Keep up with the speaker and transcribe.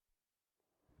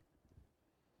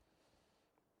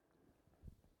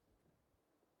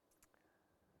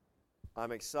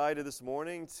I'm excited this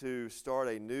morning to start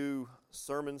a new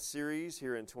sermon series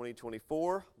here in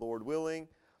 2024, Lord willing,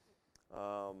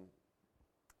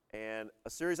 and a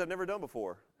series I've never done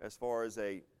before as far as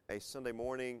a Sunday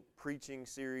morning preaching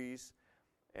series,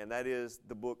 and that is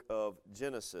the book of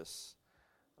Genesis.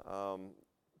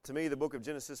 To me, the book of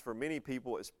Genesis for many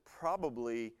people is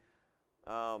probably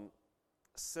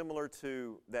similar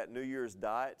to that New Year's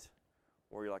diet,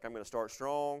 where you're like, I'm going to start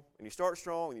strong, and you start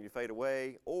strong, and then you fade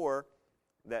away, or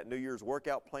that New Year's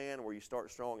workout plan where you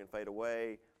start strong and fade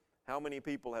away. How many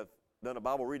people have done a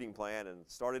Bible reading plan and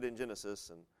started in Genesis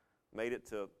and made it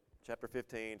to chapter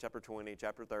 15, chapter 20,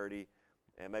 chapter 30,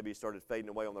 and maybe started fading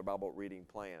away on their Bible reading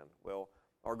plan? Well,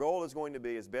 our goal is going to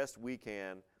be, as best we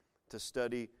can, to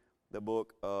study the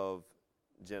book of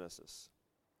Genesis.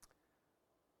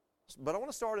 But I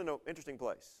want to start in an interesting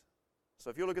place.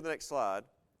 So if you look at the next slide,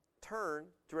 turn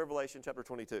to Revelation chapter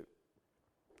 22.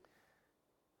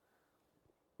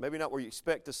 Maybe not where you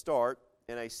expect to start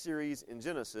in a series in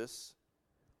Genesis,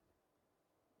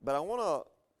 but I want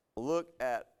to look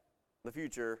at the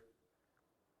future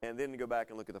and then go back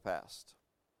and look at the past.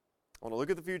 I want to look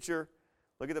at the future,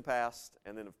 look at the past,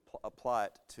 and then apply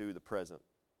it to the present.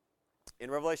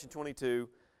 In Revelation 22,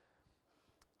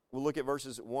 we'll look at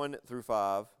verses 1 through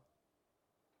 5.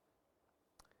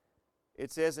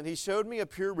 It says, "And he showed me a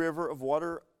pure river of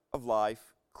water of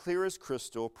life, clear as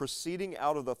crystal, proceeding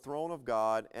out of the throne of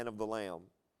God and of the Lamb.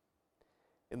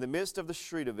 In the midst of the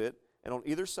street of it, and on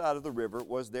either side of the river,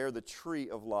 was there the tree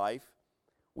of life,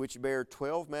 which bare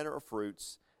 12 manner of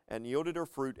fruits, and yielded her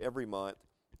fruit every month.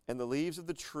 And the leaves of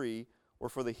the tree were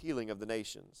for the healing of the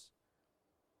nations.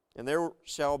 And there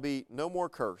shall be no more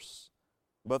curse,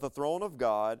 but the throne of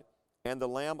God and the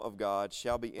Lamb of God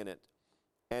shall be in it,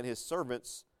 and his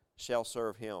servants shall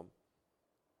serve him.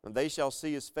 And they shall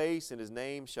see his face, and his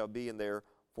name shall be in their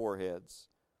foreheads.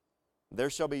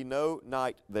 There shall be no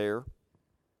night there.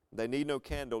 They need no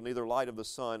candle, neither light of the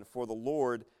sun, for the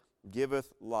Lord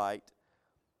giveth light,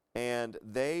 and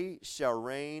they shall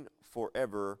reign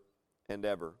forever and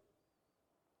ever."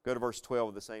 Go to verse 12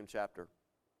 of the same chapter.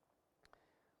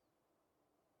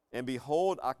 "And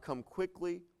behold, I come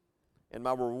quickly, and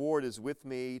my reward is with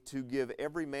me, to give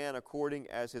every man according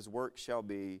as his work shall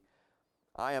be.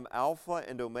 I am Alpha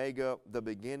and Omega, the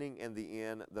beginning and the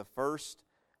end, the first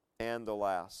and the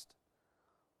last.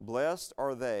 Blessed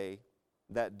are they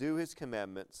that do his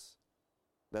commandments,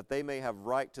 that they may have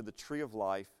right to the tree of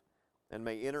life, and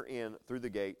may enter in through the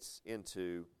gates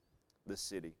into the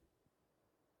city."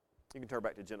 You can turn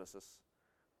back to Genesis.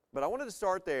 But I wanted to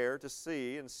start there to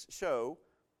see and show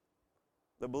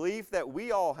the belief that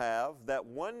we all have that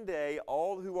one day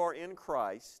all who are in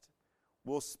Christ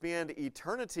will spend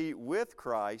eternity with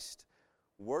Christ,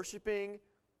 worshiping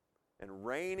and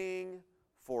reigning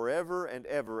forever and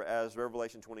ever, as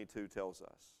Revelation 22 tells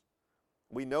us.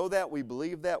 We know that, we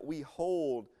believe that, we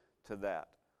hold to that.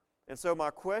 And so my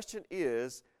question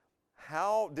is,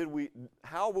 how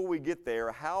will we get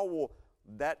there? How will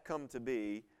that come to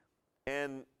be?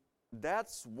 And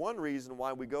that's one reason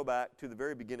why we go back to the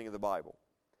very beginning of the Bible,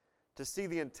 to see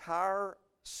the entire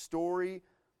story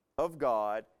of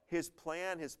God, his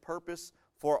plan, his purpose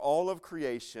for all of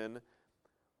creation,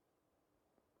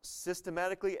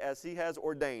 systematically as he has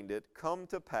ordained it, come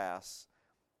to pass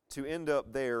to end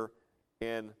up there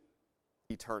in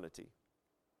eternity.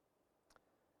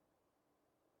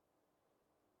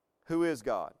 Who is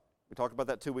God? We talked about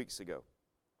that 2 weeks ago.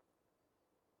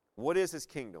 What is his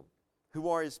kingdom? Who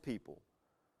are his people?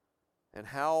 And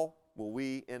how will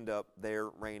we end up there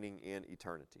reigning in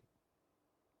eternity?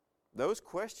 Those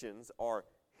questions are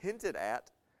hinted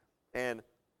at and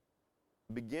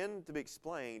begin to be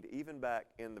explained even back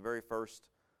in the very first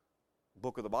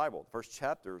book of the Bible, the first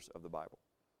chapters of the Bible.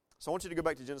 So I want you to go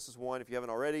back to Genesis 1 if you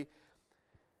haven't already.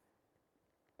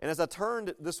 And as I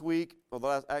turned this week,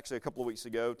 actually a couple of weeks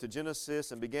ago, to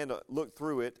Genesis and began to look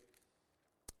through it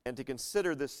and to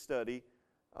consider this study,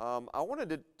 I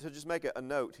wanted to just make a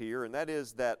note here, and that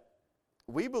is that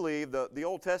we believe the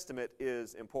Old Testament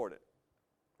is important,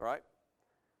 right?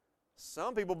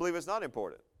 Some people believe it's not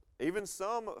important. Even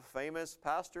some famous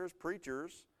pastors,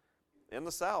 preachers in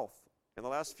the South in the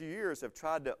last few years have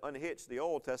tried to unhitch the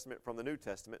Old Testament from the New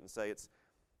Testament and say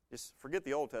just forget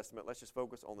the Old Testament, let's just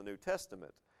focus on the New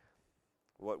Testament.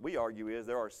 What we argue is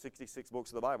there are 66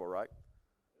 books of the Bible, right?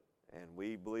 And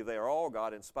we believe they are all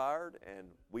God-inspired,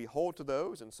 and we hold to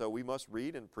those, and so we must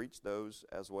read and preach those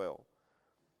as well.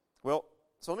 Well,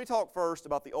 so let me talk first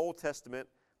about the Old Testament,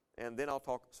 and then I'll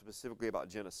talk specifically about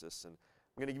Genesis. And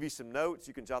I'm going to give you some notes.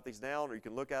 You can jot these down, or you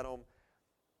can look at them.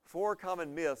 4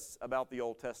 common myths about the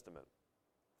Old Testament.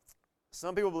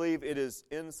 Some people believe it is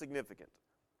insignificant.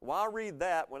 Why read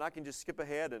that when I can just skip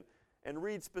ahead and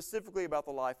read specifically about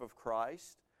the life of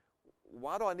Christ?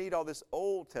 Why do I need all this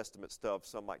Old Testament stuff?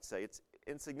 Some might say it's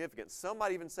insignificant. Some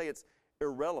might even say it's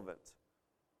irrelevant.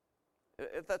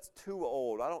 If that's too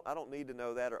old, I don't need to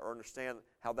know that or understand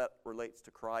how that relates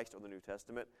to Christ or the New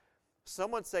Testament.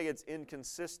 Some would say it's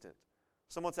inconsistent.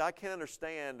 Some would say, I can't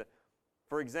understand,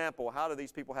 for example, how do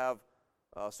these people have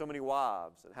so many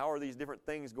wives? And how are these different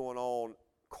things going on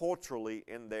culturally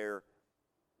in their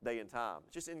day and time?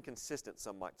 It's just inconsistent,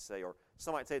 some might say. Or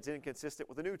some might say it's inconsistent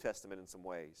with the New Testament in some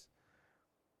ways.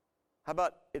 How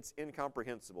about it's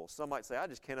incomprehensible? Some might say, I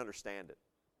just can't understand it.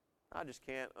 I just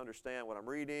can't understand what I'm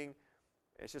reading.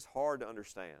 It's just hard to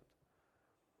understand.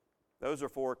 Those are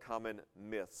 4 common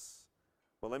myths.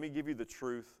 Well, let me give you the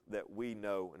truth that we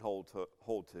know and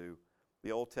hold to.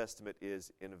 The Old Testament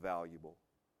is invaluable.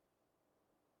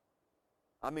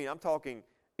 I mean, I'm talking,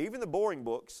 even the boring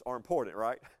books are important,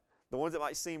 right? The ones that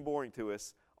might seem boring to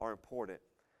us are important.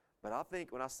 But I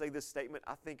think when I say this statement,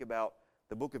 I think about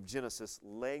the book of Genesis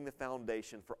laying the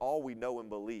foundation for all we know and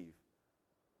believe.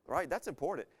 Right? That's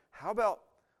important. How about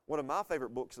one of my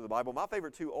favorite books of the Bible? My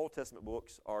favorite 2 Old Testament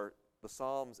books are the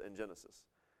Psalms and Genesis.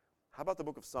 How about the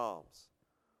book of Psalms?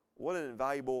 What an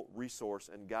invaluable resource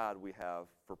and guide we have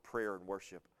for prayer and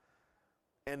worship.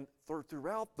 And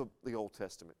throughout the Old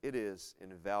Testament, it is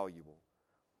invaluable.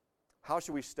 How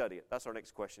should we study it? That's our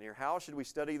next question here. How should we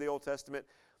study the Old Testament?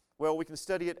 Well, we can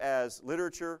study it as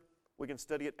literature, we can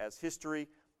study it as history,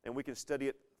 and we can study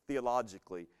it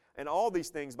theologically. And all these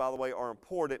things, by the way, are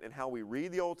important in how we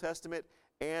read the Old Testament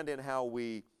and in how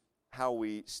we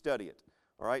study it.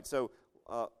 All right, so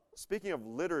speaking of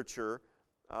literature,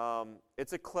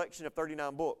 it's a collection of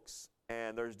 39 books,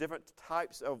 and there's different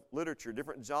types of literature,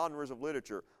 different genres of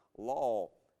literature: law,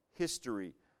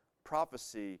 history,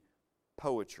 prophecy,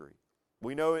 poetry.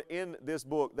 We know in this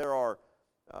book there are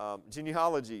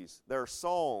genealogies, there are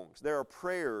songs, there are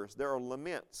prayers, there are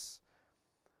laments,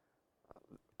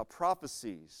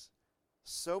 prophecies,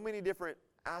 so many different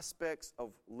aspects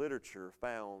of literature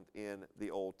found in the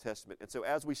Old Testament. And so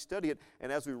as we study it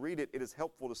and as we read it, it is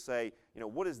helpful to say,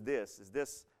 what is this? Is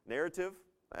this narrative,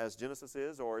 as Genesis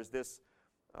is, or is this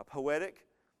poetic,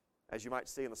 as you might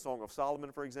see in the Song of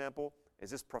Solomon, for example? Is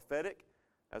this prophetic,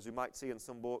 as we might see in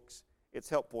some books? It's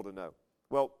helpful to know.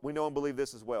 Well, we know and believe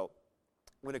this as well.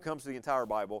 When it comes to the entire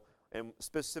Bible, and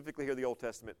specifically here the Old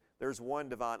Testament, there's one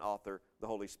divine author, the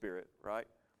Holy Spirit, right?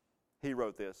 He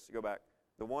wrote this. Go back.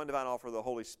 The one divine author, the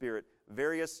Holy Spirit,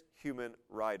 various human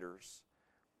writers.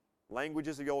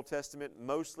 Languages of the Old Testament,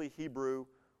 mostly Hebrew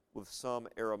with some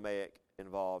Aramaic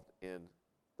involved in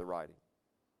the writing.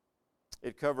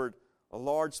 It covered a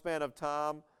large span of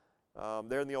time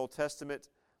there in the Old Testament.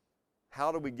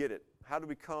 How do we get it? How do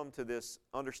we come to this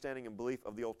understanding and belief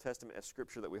of the Old Testament as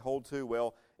Scripture that we hold to?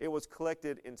 Well, it was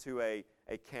collected into a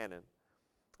canon.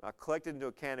 Collected into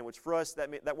a canon, which for us,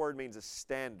 that word means a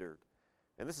standard.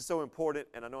 And this is so important,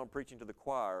 and I know I'm preaching to the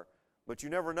choir, but you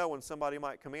never know when somebody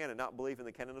might come in and not believe in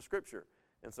the canon of Scripture.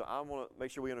 And so I want to make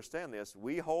sure we understand this.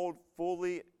 We hold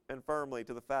fully and firmly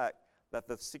to the fact that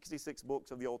the 66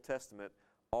 books of the Old Testament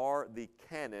are the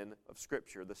canon of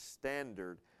Scripture, the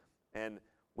standard. And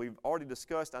we've already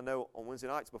discussed, I know, on Wednesday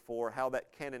nights before, how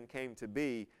that canon came to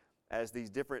be as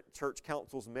these different church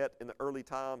councils met in the early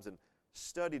times and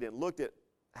studied and looked at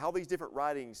how these different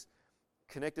writings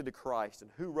connected to Christ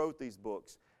and who wrote these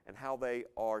books and how they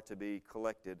are to be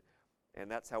collected. And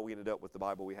that's how we ended up with the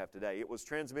Bible we have today. It was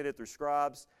transmitted through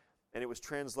scribes, and it was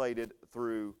translated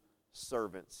through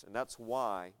servants. And that's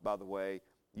why, by the way,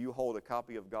 you hold a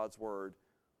copy of God's Word,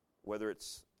 whether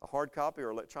it's a hard copy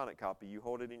or electronic copy, you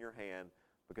hold it in your hand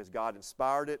because God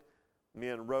inspired it,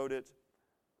 men wrote it,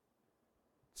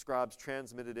 scribes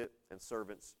transmitted it, and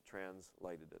servants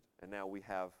translated it. And now we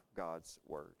have God's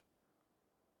Word.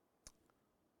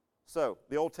 So,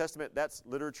 the Old Testament, that's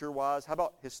literature-wise. How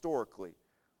about historically?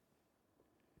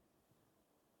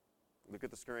 Look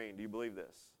at the screen. Do you believe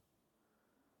this?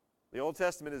 The Old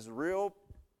Testament is real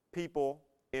people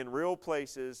in real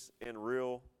places in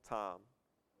real time.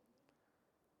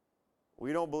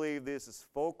 We don't believe this is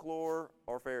folklore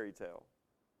or fairy tale.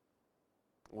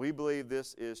 We believe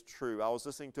this is true. I was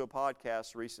listening to a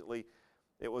podcast recently.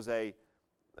 It was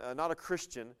not a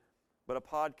Christian, but a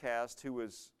podcast who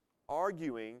was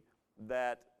arguing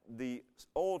that the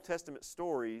Old Testament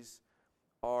stories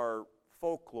are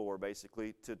folklore,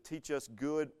 basically, to teach us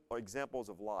good examples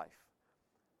of life.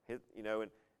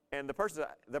 And the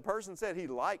person said he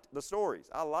liked the stories.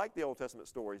 I like the Old Testament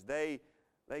stories. They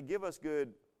give us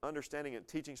good understanding and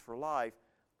teachings for life,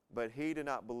 but he did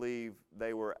not believe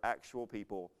they were actual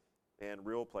people in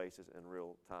real places in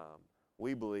real time.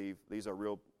 We believe these are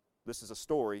real. This is a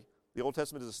story. The Old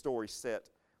Testament is a story set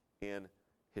in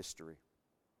history.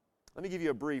 Let me give you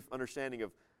a brief understanding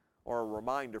of, or a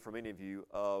reminder for many of you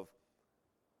of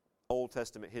Old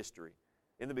Testament history.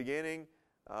 In the beginning,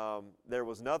 there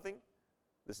was nothing.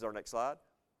 This is our next slide.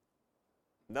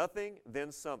 Nothing,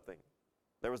 then something.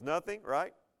 There was nothing,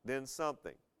 right? Then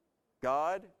something.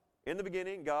 God, in the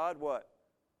beginning, God what?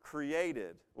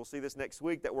 Created. We'll see this next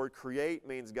week. That word create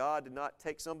means God did not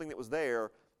take something that was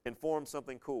there and form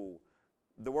something cool.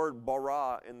 The word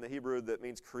bara in the Hebrew that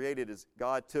means created is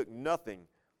God took nothing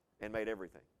and made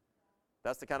everything.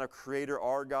 That's the kind of creator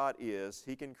our God is.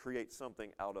 He can create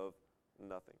something out of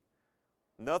nothing.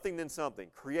 Nothing then something.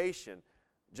 Creation.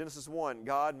 Genesis 1,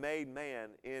 God made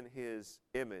man in His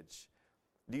image.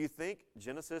 Do you think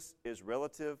Genesis is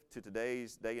relative to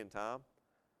today's day and time?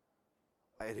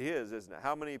 It is, isn't it?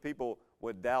 How many people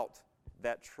would doubt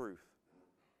that truth?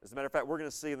 As a matter of fact, we're going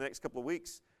to see in the next couple of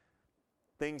weeks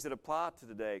things that apply to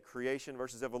today, creation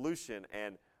versus evolution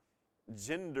and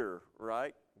gender,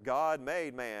 right? God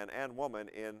made man and woman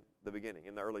in the beginning,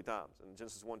 in the early times, in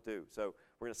Genesis 1-2. So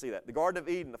we're going to see that. The Garden of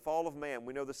Eden, the fall of man,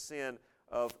 we know the sin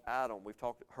of Adam. We've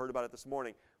heard about it this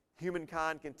morning.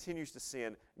 Humankind continues to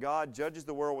sin. God judges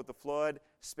the world with the flood,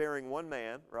 sparing one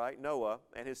man, right, Noah,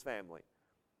 and his family.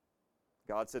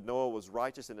 God said Noah was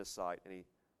righteous in His sight, and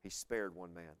he spared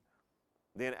one man.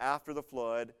 Then after the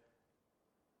flood,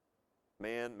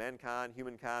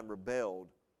 humankind rebelled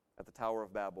at the Tower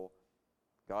of Babel.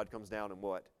 God comes down and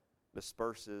what?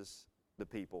 Disperses the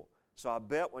people. So I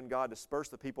bet when God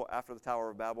dispersed the people after the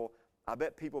Tower of Babel, I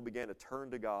bet people began to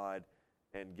turn to God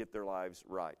and get their lives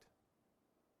right.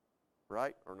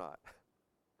 Right or not?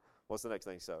 What's the next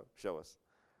thing? So show us.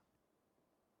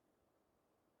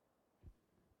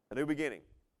 A new beginning.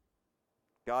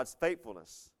 God's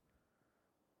faithfulness.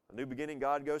 A new beginning.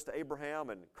 God goes to Abraham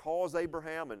and calls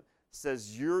Abraham and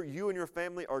says, you and your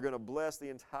family are going to bless the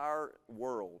entire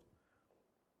world.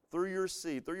 Through your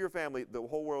seed, through your family, the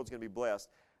whole world is going to be blessed.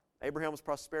 Abraham's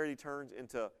prosperity turns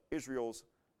into Israel's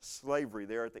slavery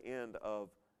there at the end of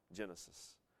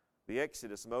Genesis. The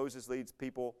Exodus, Moses leads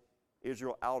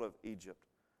Israel out of Egypt.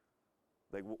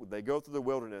 They go through the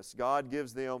wilderness. God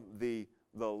gives them the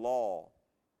law.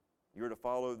 You're to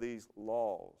follow these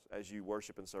laws as you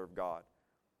worship and serve God.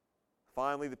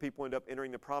 Finally, the people end up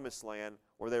entering the promised land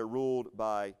where they're ruled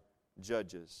by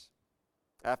judges.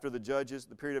 After the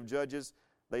period of judges,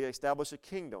 they establish a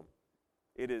kingdom.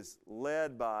 It is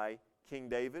led by King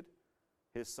David,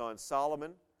 his son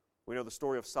Solomon. We know the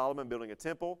story of Solomon building a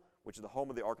temple, which is the home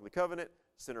of the Ark of the Covenant,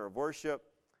 center of worship.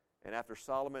 And after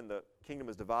Solomon, the kingdom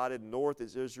is divided. North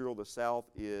is Israel, the south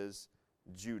is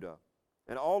Judah.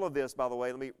 And all of this, by the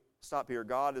way, let me stop here.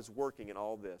 God is working in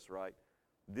all this, right?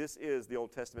 This is the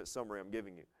Old Testament summary I'm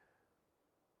giving you.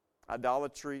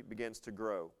 Idolatry begins to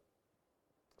grow.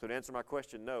 So to answer my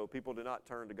question, no, people did not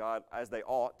turn to God as they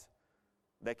ought.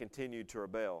 They continued to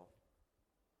rebel.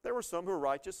 There were some who were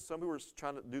righteous, some who were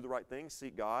trying to do the right thing,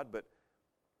 seek God, but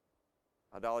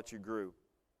idolatry grew.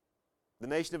 The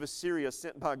nation of Assyria,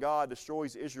 sent by God,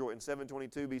 destroys Israel in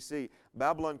 722 BC.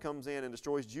 Babylon comes in and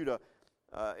destroys Judah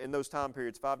in those time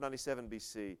periods, 597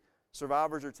 BC.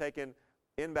 Survivors are taken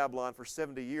in Babylon for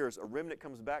 70 years. A remnant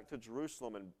comes back to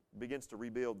Jerusalem and begins to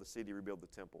rebuild the city, rebuild the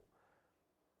temple.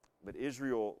 But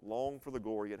Israel longed for the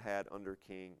glory it had under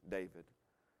King David.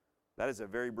 That is a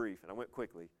very brief, and I went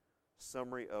quickly,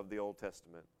 summary of the Old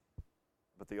Testament.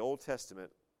 But the Old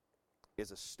Testament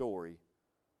is a story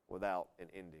without an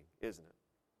ending, isn't it?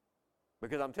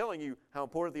 Because I'm telling you how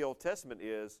important the Old Testament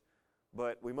is,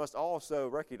 but we must also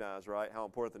recognize, right, how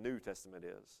important the New Testament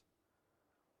is.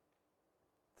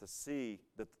 To see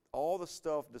that all the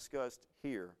stuff discussed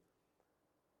here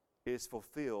is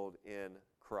fulfilled in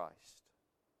Christ,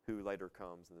 who later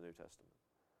comes in the New Testament.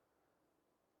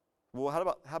 Well,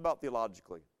 how about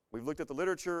theologically? We've looked at the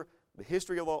literature, the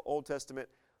history of the Old Testament.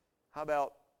 How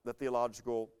about the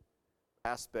theological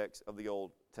aspects of the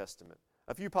Old Testament?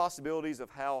 A few possibilities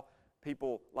of how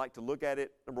people like to look at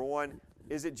it. Number one,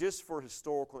 is it just for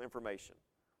historical information?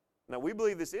 Now, we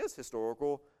believe this is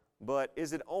historical, but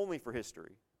is it only for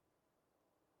history?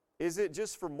 Is it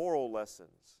just for moral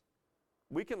lessons?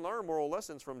 We can learn moral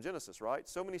lessons from Genesis, right?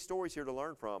 So many stories here to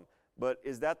learn from, but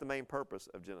is that the main purpose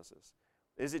of Genesis?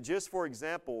 Is it just for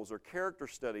examples or character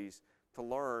studies to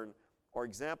learn or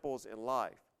examples in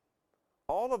life?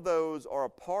 All of those are a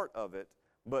part of it,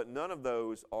 but none of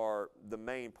those are the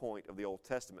main point of the Old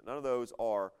Testament. None of those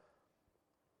are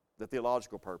the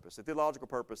theological purpose. The theological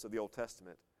purpose of the Old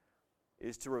Testament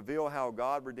is to reveal how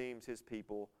God redeems His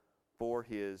people for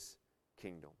His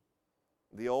kingdom.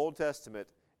 The Old Testament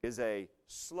is a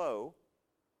slow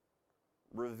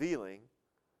revealing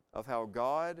of how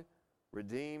God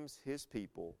redeems His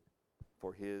people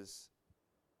for His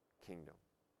kingdom.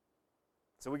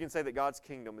 So we can say that God's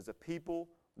kingdom is a people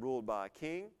ruled by a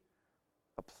king,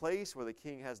 a place where the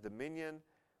king has dominion,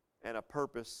 and a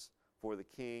purpose for the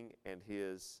king and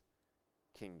his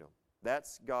kingdom.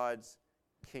 That's God's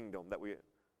kingdom that we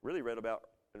really read about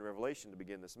in Revelation to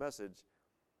begin this message,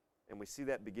 and we see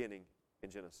that beginning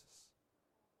in Genesis.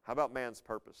 How about man's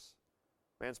purpose?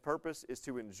 Man's purpose is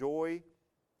to enjoy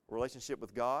a relationship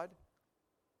with God.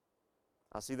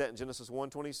 I see that in Genesis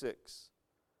 1:26.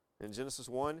 In Genesis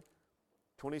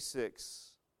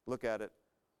 1:26, look at it.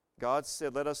 God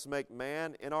said, "Let us make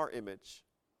man in our image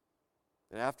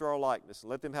and after our likeness, and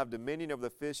let them have dominion over the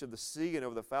fish of the sea and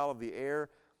over the fowl of the air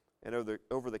and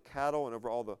over the cattle and over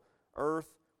all the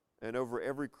earth and over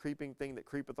every creeping thing that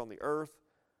creepeth on the earth."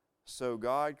 So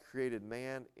God created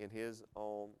man in His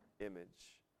own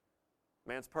image.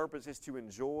 Man's purpose is to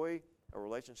enjoy a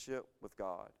relationship with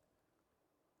God.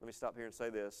 Let me stop here and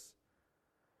say this.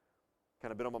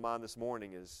 Kind of been on my mind this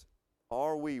morning is,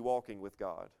 are we walking with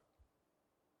God?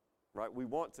 Right? We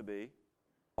want to be.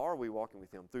 Are we walking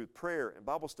with Him? Through prayer and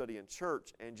Bible study and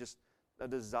church and just a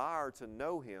desire to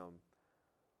know Him,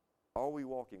 are we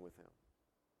walking with Him?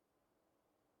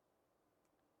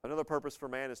 Another purpose for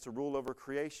man is to rule over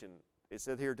creation. It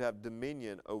said here to have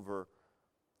dominion over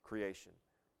creation.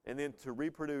 And then to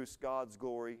reproduce God's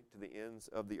glory to the ends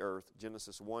of the earth.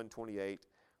 Genesis 1:28.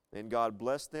 And God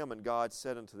blessed them, and God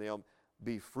said unto them,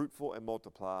 "Be fruitful and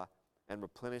multiply, and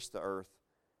replenish the earth,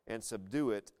 and subdue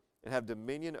it, and have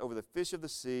dominion over the fish of the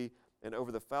sea, and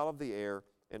over the fowl of the air,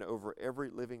 and over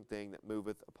every living thing that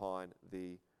moveth upon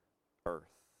the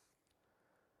earth."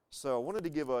 So I wanted to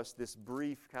give us this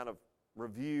brief kind of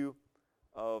review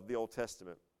of the Old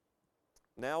Testament.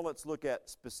 Now let's look at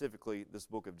specifically this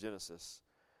book of Genesis.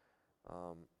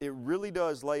 It really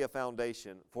does lay a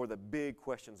foundation for the big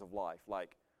questions of life,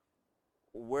 like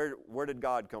where did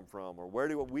God come from, or where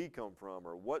do we come from,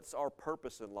 or what's our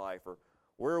purpose in life, or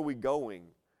where are we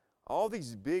going? All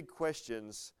these big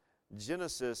questions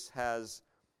Genesis has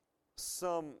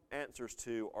some answers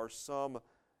to or some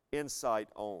insight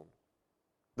on.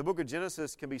 The book of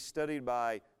Genesis can be studied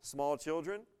by small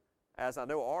children, as I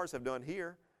know ours have done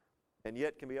here, and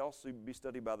yet can also be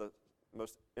studied by the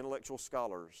most intellectual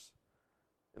scholars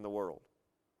in the world.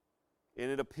 And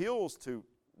it appeals to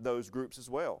those groups as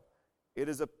well. It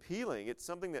is appealing. It's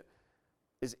something that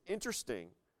is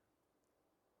interesting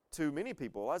to many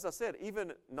people. As I said,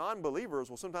 even non-believers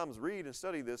will sometimes read and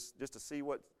study this just to see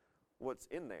what's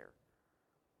in there.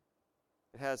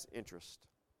 It has interest.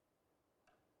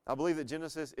 I believe that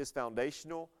Genesis is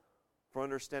foundational for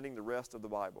understanding the rest of the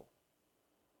Bible.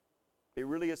 It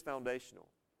really is foundational.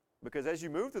 Because as you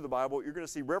move through the Bible, you're going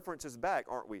to see references back,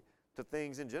 aren't we, to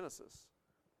things in Genesis.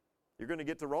 You're going to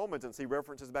get to Romans and see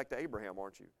references back to Abraham,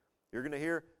 aren't you? You're going to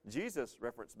hear Jesus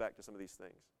reference back to some of these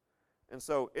things. And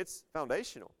so it's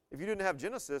foundational. If you didn't have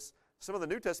Genesis, some of the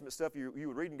New Testament stuff you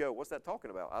would read and go, what's that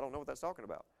talking about? I don't know what that's talking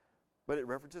about. But it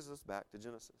references us back to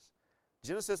Genesis.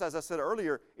 Genesis, as I said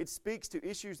earlier, it speaks to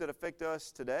issues that affect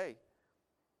us today.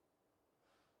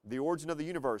 The origin of the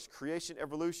universe, creation,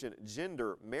 evolution,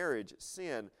 gender, marriage,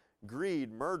 sin,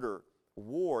 greed, murder,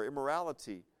 war,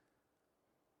 immorality,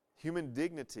 human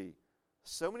dignity.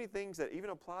 So many things that even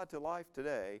apply to life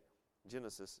today,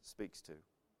 Genesis speaks to.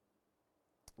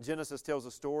 Genesis tells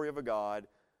the story of a God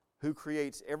who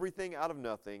creates everything out of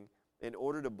nothing in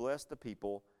order to bless the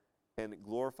people and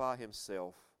glorify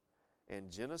Himself. And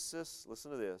Genesis,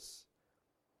 listen to this,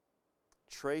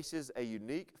 traces a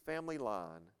unique family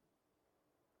line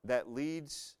that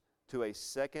leads to a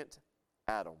second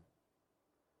Adam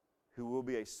who will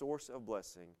be a source of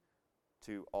blessing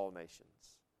to all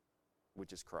nations,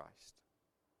 which is Christ.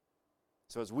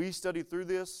 So as we study through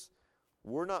this,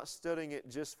 we're not studying it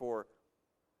just for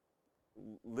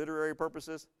literary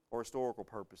purposes or historical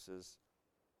purposes.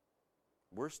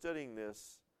 We're studying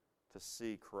this to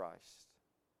see Christ,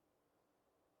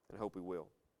 and hope we will.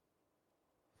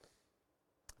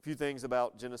 A few things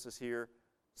about Genesis here.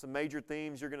 Some major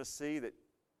themes you're going to see that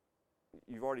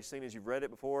you've already seen as you've read it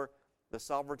before. The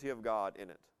sovereignty of God in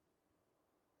it.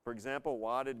 For example,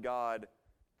 why did God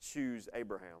choose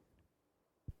Abraham?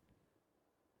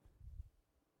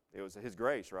 It was His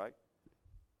grace, right?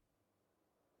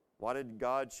 Why did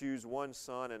God choose one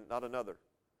son and not another?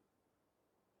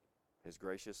 His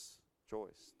gracious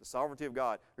choice. The sovereignty of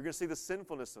God. You're going to see the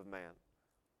sinfulness of man.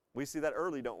 We see that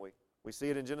early, don't we? We see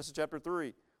it in Genesis chapter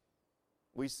 3.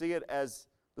 We see it as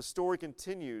the story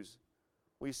continues.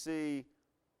 We see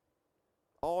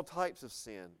all types of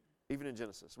sin even in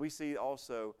Genesis, we see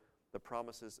also the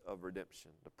promises of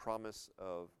redemption, the promise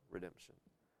of redemption.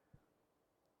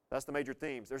 That's the major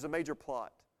themes. There's a major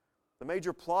plot. The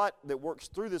major plot that works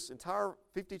through this entire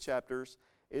 50 chapters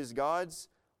is God's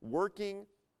working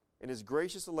in His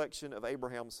gracious election of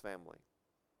Abraham's family.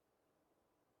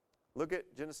 Look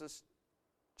at Genesis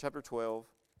chapter 12.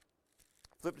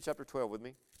 Flip to chapter 12 with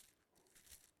me. I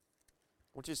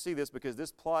want you to see this because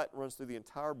this plot runs through the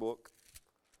entire book.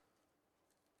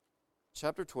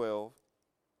 Chapter 12.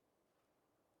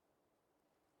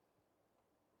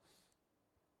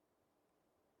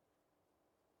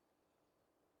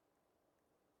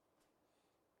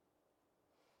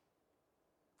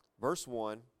 Verse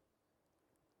 1.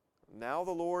 Now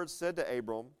the Lord said to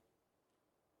Abram,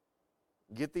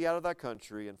 Get thee out of thy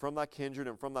country, and from thy kindred,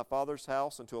 and from thy father's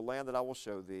house, into a land that I will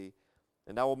show thee.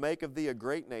 And I will make of thee a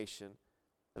great nation,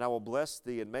 and I will bless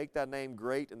thee, and make thy name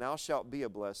great, and thou shalt be a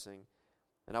blessing.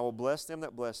 And I will bless them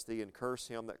that bless thee, and curse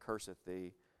him that curseth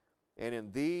thee. And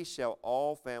in thee shall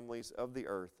all families of the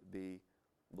earth be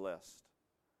blessed.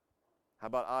 How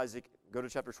about Isaac? Go to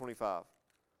chapter 25.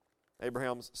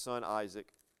 Abraham's son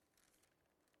Isaac.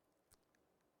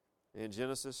 In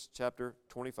Genesis chapter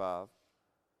 25.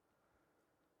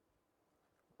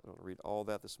 I don't read all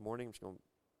that this morning. I'm just going to...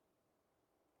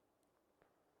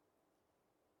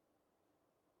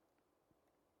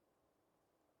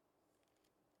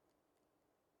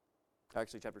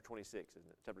 Actually, chapter 26, isn't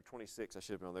it? Chapter 26, I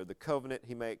should have been on there. The covenant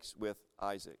he makes with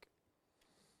Isaac.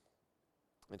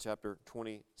 In chapter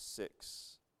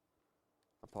 26.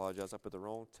 I apologize, I put the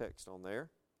wrong text on there.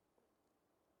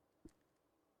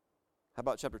 How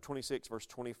about chapter 26, verse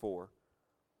 24?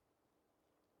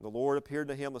 The Lord appeared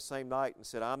to him the same night and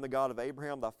said, I am the God of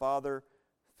Abraham, thy father.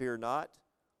 Fear not,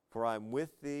 for I am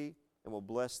with thee and will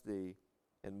bless thee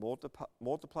and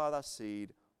multiply thy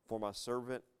seed for my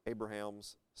servant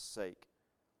Abraham's sake.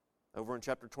 Over in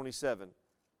chapter 27,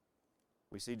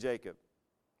 we see Jacob.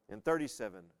 In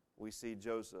 37, we see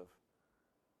Joseph.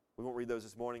 We won't read those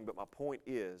this morning, but my point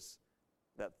is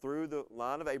that through the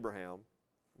line of Abraham,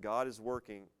 God is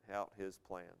working out His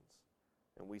plans.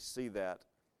 And we see that,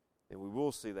 and we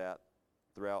will see that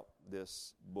throughout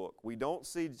this book. We don't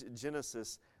see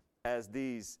Genesis as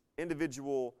these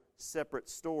individual separate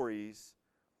stories.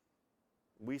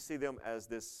 We see them as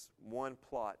this one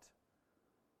plot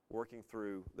working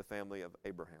through the family of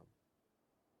Abraham.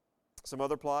 Some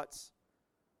other plots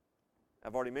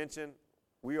I've already mentioned.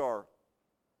 We are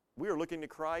looking to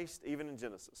Christ even in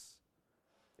Genesis.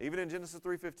 Even in Genesis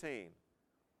 3:15.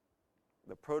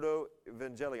 The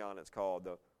proto-evangelion, it's called.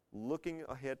 The looking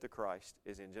ahead to Christ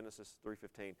is in Genesis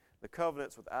 3:15. The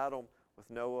covenants with Adam, with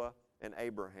Noah, and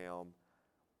Abraham.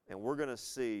 And we're going to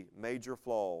see major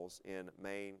flaws in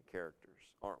main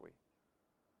characters, aren't we?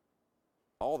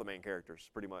 All the main characters,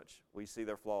 pretty much. We see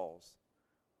their flaws,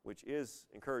 which is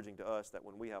encouraging to us that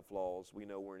when we have flaws, we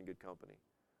know we're in good company.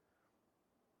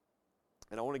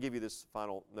 And I want to give you this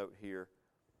final note here.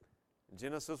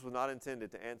 Genesis was not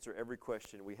intended to answer every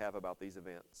question we have about these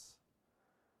events.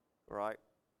 All right?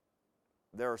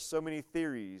 There are so many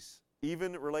theories,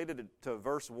 even related to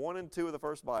verse 1 and 2 of the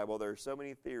first Bible, there are so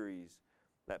many theories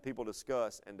that people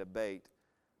discuss and debate,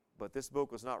 but this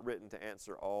book was not written to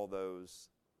answer all those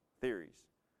theories.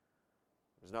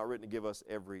 It was not written to give us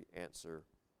every answer,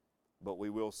 but we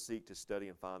will seek to study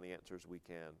and find the answers we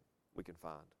can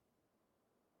find.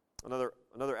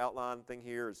 Another outline thing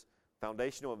here is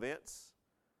foundational events.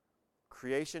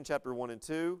 Creation, chapter 1 and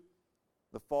 2.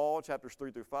 The fall, chapters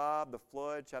 3 through 5. The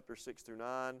flood, chapters 6 through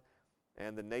 9.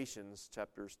 And the nations,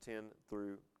 chapters 10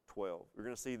 through 12. We're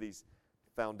going to see these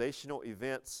foundational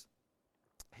events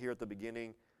here at the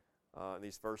beginning in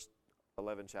these first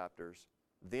 11 chapters.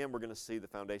 Then we're going to see the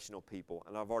foundational people.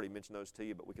 And I've already mentioned those to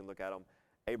you, but we can look at them.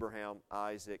 Abraham,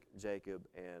 Isaac, Jacob,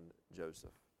 and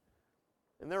Joseph.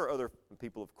 And there are other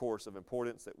people, of course, of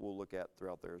importance that we'll look at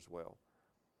throughout there as well.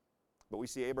 But we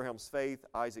see Abraham's faith,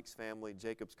 Isaac's family,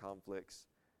 Jacob's conflicts,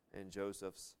 and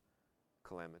Joseph's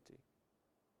calamity.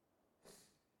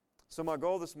 So my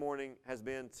goal this morning has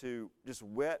been to just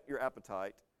whet your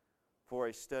appetite for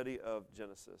a study of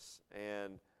Genesis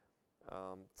and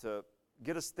to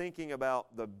get us thinking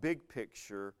about the big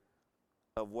picture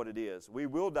of what it is. We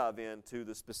will dive into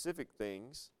the specific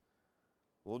things.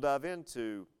 We'll dive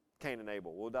into Cain and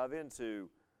Abel. We'll dive into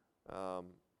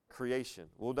creation.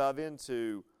 We'll dive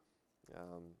into,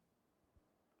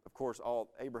 of course,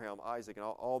 all Abraham, Isaac, and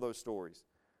all those stories.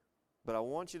 But I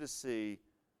want you to see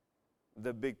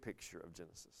the big picture of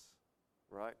Genesis,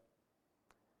 right?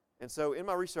 And so in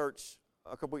my research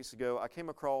a couple weeks ago, I came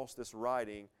across this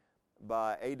writing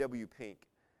by A.W. Pink.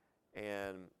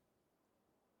 And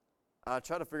I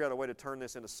tried to figure out a way to turn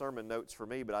this into sermon notes for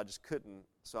me, but I just couldn't,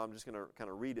 so I'm just going to kind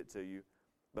of read it to you.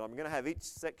 But I'm going to have each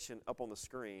section up on the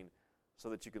screen so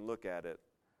that you can look at it,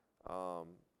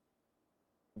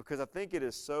 because I think it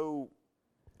is so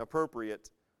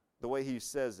appropriate, the way he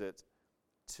says it,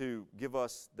 to give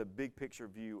us the big picture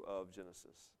view of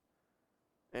Genesis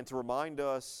and to remind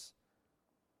us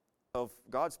of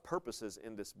God's purposes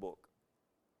in this book.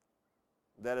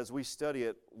 That as we study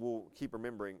it, we'll keep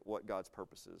remembering what God's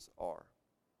purposes are.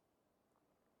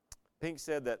 Pink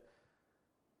said that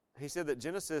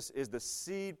Genesis is the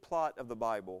seed plot of the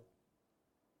Bible,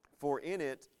 for in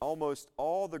it almost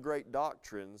all the great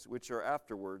doctrines which are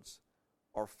afterwards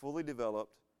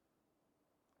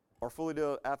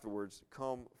afterwards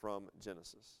come from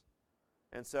Genesis.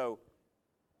 And so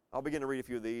I'll begin to read a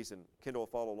few of these, and Kendall will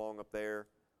follow along up there.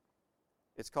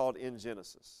 It's called In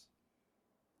Genesis.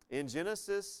 In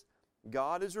Genesis,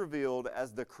 God is revealed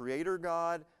as the Creator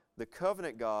God, the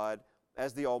Covenant God,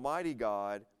 as the Almighty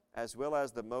God, as well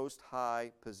as the Most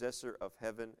High, possessor of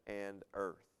heaven and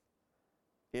earth.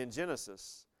 In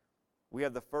Genesis, we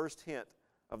have the first hint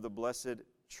of the Blessed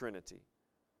Trinity,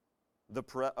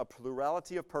 a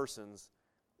plurality of persons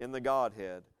in the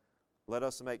Godhead. Let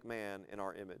us make man in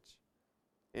our image.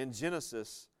 In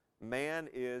Genesis, man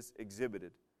is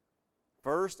exhibited,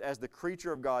 first as the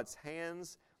creature of God's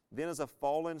hands, then as a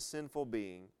fallen, sinful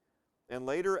being, and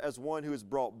later as one who is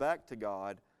brought back to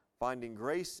God, finding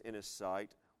grace in His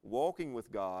sight, walking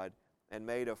with God, and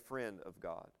made a friend of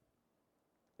God.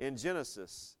 In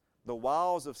Genesis, the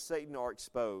wiles of Satan are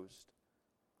exposed.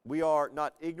 We are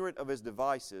not ignorant of his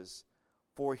devices,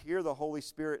 for here the Holy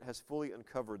Spirit has fully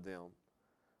uncovered them.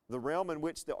 The realm in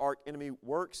which the archenemy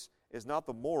works is not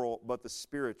the moral, but the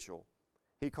spiritual.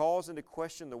 He calls into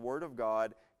question the Word of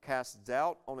God, casts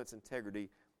doubt on its integrity,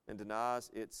 and denies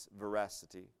its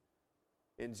veracity.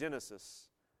 In Genesis,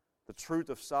 the truth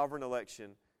of sovereign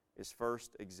election is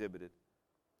first exhibited.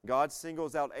 God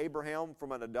singles out Abraham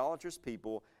from an idolatrous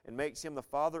people and makes him the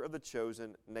father of the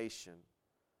chosen nation.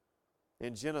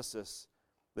 In Genesis,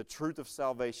 the truth of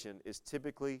salvation is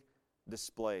typically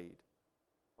displayed.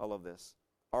 I love this.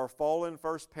 Our fallen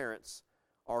first parents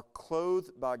are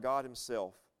clothed by God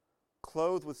Himself,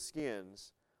 clothed with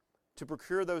skins. To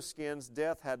procure those skins,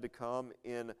 death had to come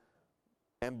in,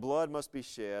 and blood must be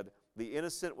shed. The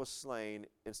innocent was slain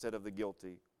instead of the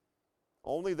guilty.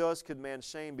 Only thus could man's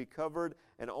shame be covered,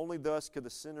 and only thus could the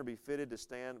sinner be fitted to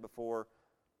stand before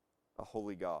a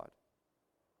holy God.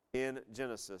 In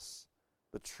Genesis,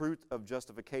 the truth of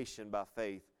justification by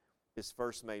faith is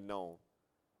first made known.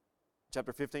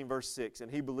 Chapter 15, verse 6, and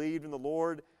he believed in the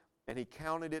Lord, and He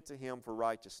counted it to him for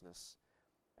righteousness.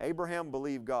 Abraham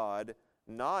believed God,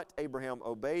 not Abraham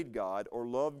obeyed God, or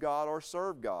loved God, or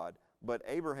served God, but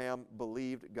Abraham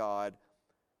believed God,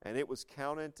 and it was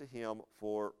counted to him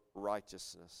for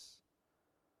righteousness.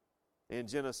 In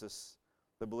Genesis,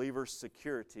 the believer's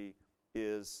security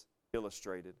is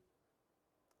illustrated.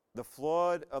 The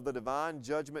flood of the divine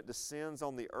judgment descends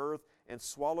on the earth and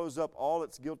swallows up all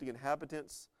its guilty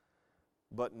inhabitants,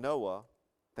 but Noah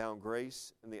found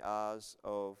grace in the eyes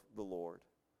of the Lord.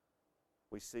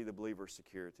 We see the believer's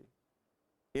security.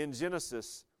 In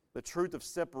Genesis, the truth of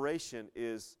separation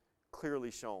is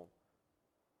clearly shown.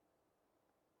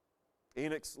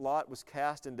 Enoch's lot was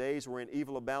cast in days wherein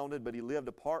evil abounded, but he lived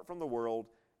apart from the world,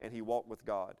 and he walked with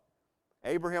God.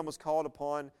 Abraham was called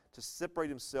upon to separate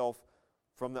himself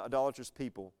from the idolatrous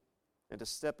people and to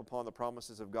step upon the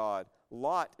promises of God.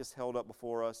 Lot is held up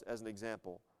before us as an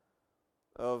example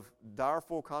of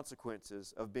direful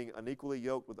consequences of being unequally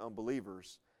yoked with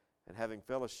unbelievers and having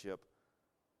fellowship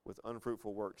with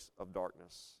unfruitful works of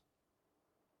darkness.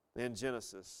 In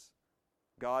Genesis,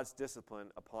 God's discipline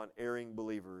upon erring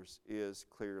believers is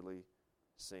clearly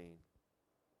seen.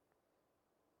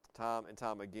 Time and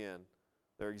time again,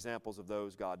 there are examples of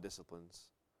those God disciplines.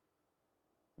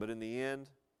 But in the end,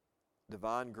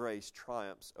 divine grace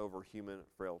triumphs over human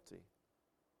frailty.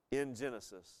 In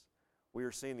Genesis, we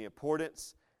are seeing the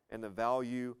importance and the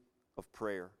value of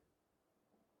prayer.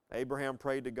 Abraham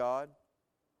prayed to God,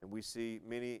 and we see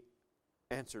many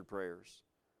answered prayers.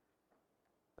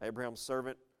 Abraham's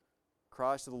servant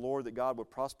cries to the Lord that God would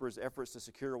prosper his efforts to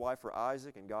secure a wife for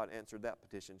Isaac, and God answered that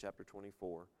petition, chapter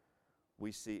 24.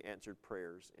 We see answered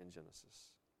prayers in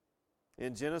Genesis.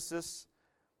 In Genesis,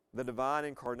 the divine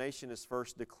incarnation is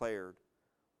first declared.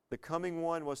 The coming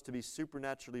one was to be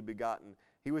supernaturally begotten.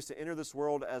 He was to enter this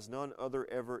world as none other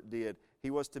ever did.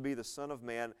 He was to be the Son of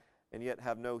Man and yet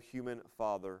have no human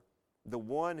father. The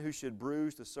one who should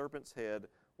bruise the serpent's head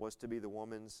was to be the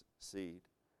woman's seed.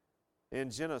 In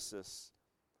Genesis,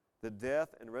 the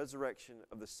death and resurrection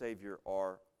of the Savior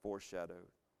are foreshadowed.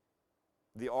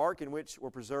 The ark in which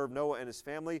were preserved Noah and his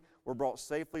family were brought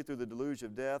safely through the deluge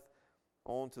of death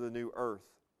onto the new earth.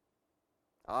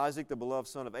 Isaac, the beloved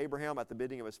son of Abraham, at the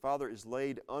bidding of his father, is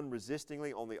laid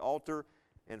unresistingly on the altar,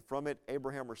 and from it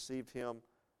Abraham received him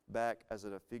back as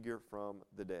a figure from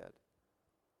the dead.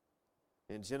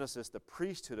 In Genesis, the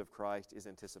priesthood of Christ is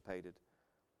anticipated.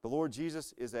 The Lord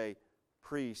Jesus is a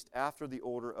priest after the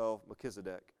order of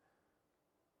Melchizedek.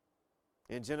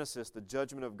 In Genesis, the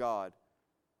judgment of God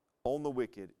on the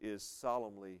wicked is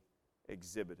solemnly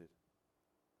exhibited.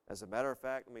 As a matter of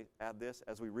fact, let me add this.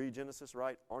 As we read Genesis,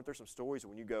 right, aren't there some stories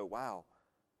when you go, wow,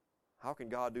 how can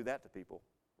God do that to people,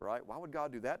 right? Why would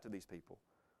God do that to these people?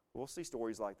 We'll see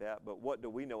stories like that, but what do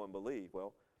we know and believe?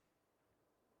 Well,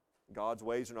 God's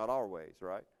ways are not our ways,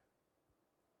 right?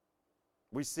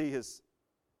 We see His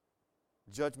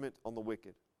judgment on the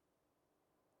wicked.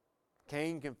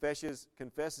 Cain confesses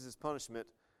his punishment,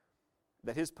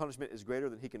 that his punishment is greater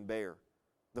than he can bear.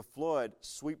 The flood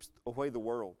sweeps away the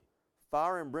world.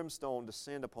 Fire and brimstone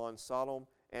descend upon Sodom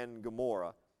and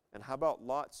Gomorrah. And how about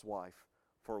Lot's wife,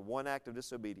 for one act of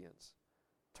disobedience,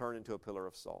 turned into a pillar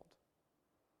of salt?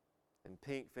 And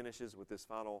Pink finishes with this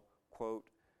final quote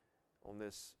on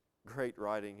this great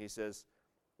writing. He says,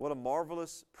 "What a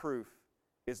marvelous proof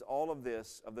is all of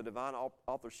this of the divine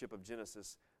authorship of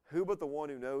Genesis. Who but the one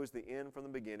who knows the end from the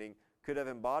beginning could have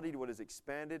embodied what is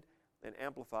expanded and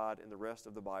amplified in the rest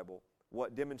of the Bible?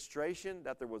 What demonstration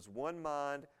that there was one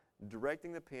mind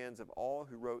directing the pens of all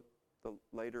who wrote the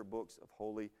later books of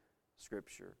Holy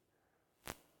Scripture."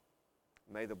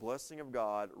 May the blessing of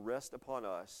God rest upon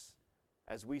us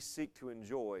as we seek to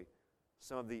enjoy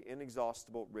some of the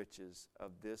inexhaustible riches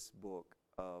of this book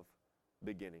of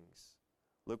beginnings.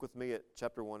 Look with me at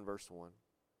chapter 1, verse 1.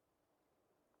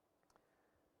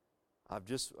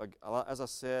 As I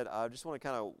said, I just want to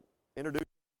kind of introduce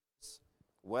this,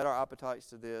 whet our appetites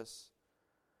to this.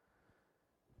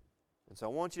 And so I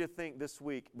want you to think this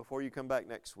week, before you come back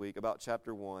next week, about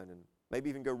chapter 1, and maybe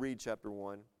even go read chapter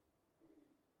 1,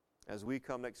 as we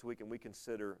come next week and we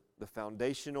consider the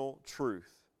foundational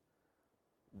truth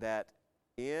that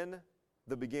in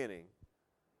the beginning,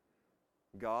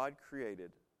 God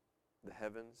created the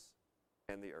heavens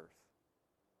and the earth.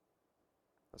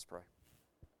 Let's pray.